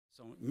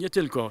Są nie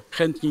tylko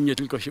chętni, nie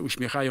tylko się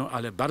uśmiechają,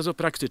 ale bardzo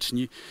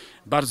praktyczni,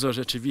 bardzo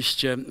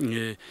rzeczywiście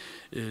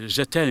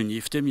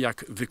rzetelni w tym,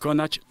 jak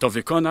wykonać, to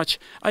wykonać,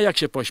 a jak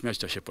się pośmiać,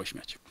 to się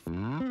pośmiać.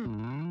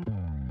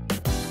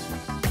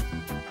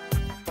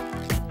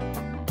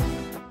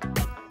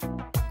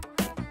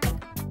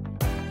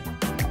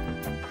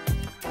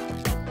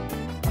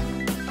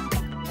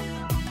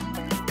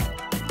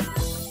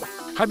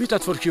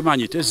 Habitat for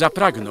Humanity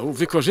zapragnął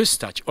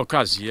wykorzystać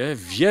okazję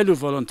wielu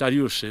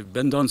wolontariuszy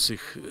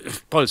będących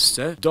w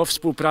Polsce do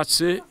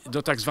współpracy,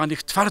 do tak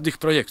zwanych twardych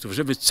projektów,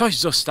 żeby coś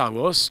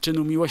zostało z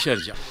czynu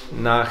miłosierdzia.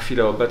 Na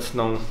chwilę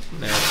obecną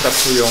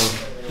pracują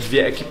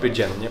 2 ekipy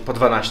dziennie, po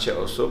 12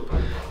 osób,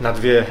 na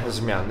 2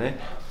 zmiany,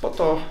 po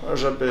to,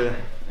 żeby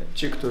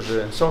ci,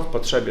 którzy są w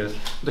potrzebie,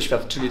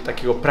 doświadczyli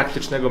takiego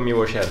praktycznego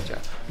miłosierdzia.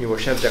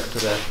 Miłosierdzia,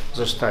 które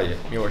zostaje,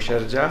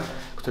 miłosierdzia,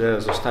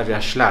 które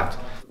zostawia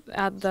ślad.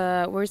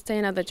 We're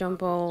staying at the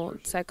Jumbo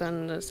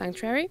second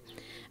sanctuary,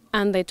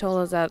 and they told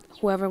us that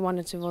whoever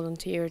wanted to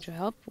volunteer to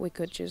help, we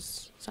could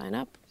just sign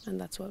up, and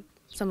that's what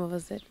some of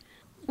us did.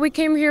 We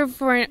came here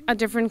for a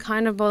different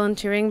kind of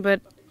volunteering,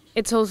 but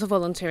it's also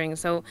volunteering,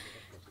 so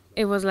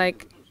it was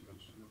like,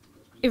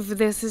 if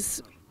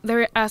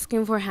they're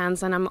asking for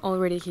hands and I'm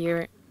already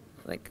here,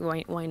 like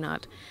why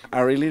not?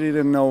 I really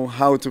didn't know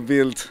how to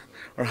build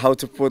or how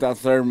to put a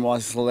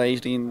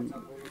thermo-isolating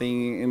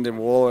thing in the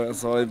wall,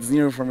 so it's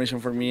new information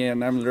for me,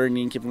 and I'm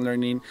learning, keep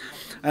learning,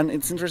 and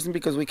it's interesting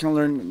because we can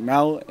learn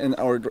now in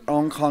our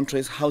own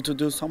countries how to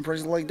do some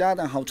projects like that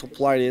and how to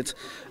apply it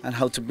and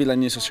how to build a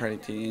new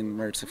society in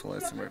merciful.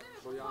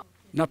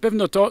 Na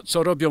pewno to,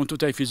 co robią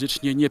tutaj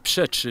fizycznie, nie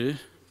przeczy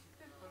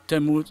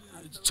temu,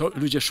 co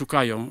ludzie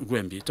szukają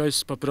głębiej. To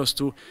jest po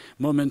prostu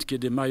moment,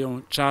 kiedy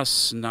mają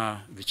czas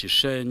na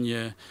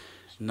wyciszenie,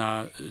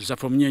 na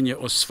zapomnienie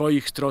o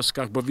swoich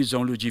troskach, bo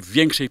widzą ludzi w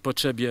większej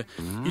potrzebie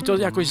i to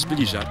jakoś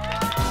zbliża.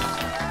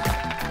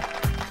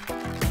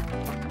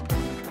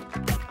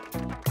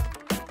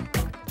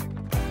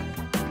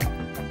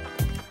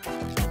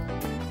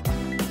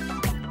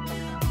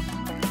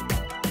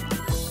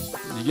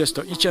 Jest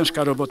to i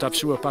ciężka robota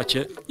przy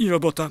łopacie, i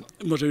robota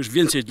może już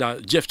więcej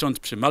dla dziewcząt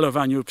przy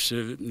malowaniu,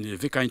 przy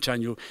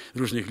wykańczaniu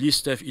różnych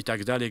listew i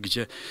tak dalej,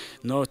 gdzie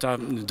no, ta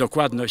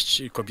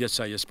dokładność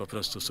kobieca jest po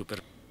prostu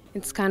super.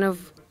 It's kind of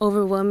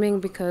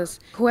overwhelming because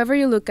whoever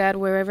you look at,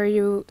 wherever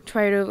you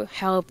try to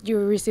help,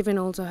 you're receiving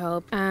also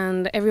help,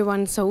 and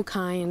everyone's so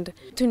kind.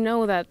 To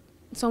know that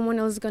someone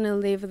else is going to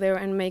live there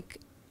and make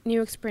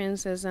new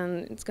experiences,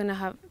 and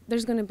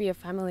there's going to be a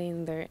family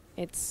in there.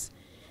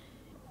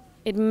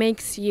 It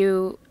makes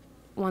you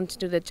want to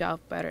do the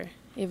job better,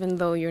 even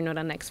though you're not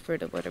an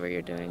expert at whatever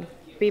you're doing.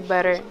 Be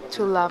better,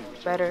 to love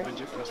better,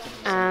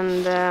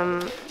 and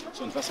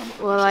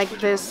well, like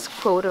this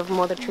quote of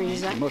Mother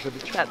Teresa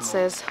that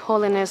says,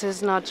 "Holiness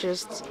is not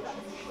just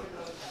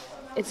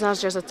a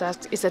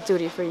task; it's a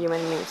duty for you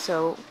and me."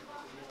 So,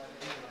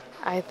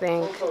 I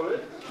think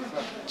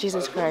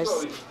Jesus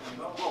Christ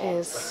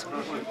is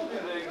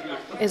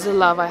the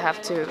love I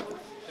have to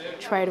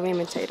try to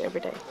imitate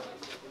every day.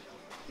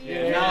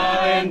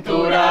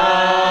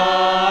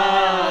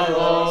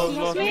 Bienaventurados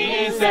los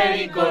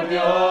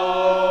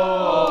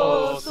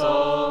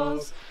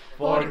misericordiosos,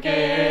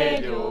 porque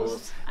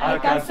ellos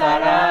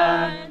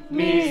alcanzarán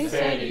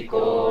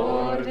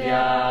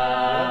misericordia.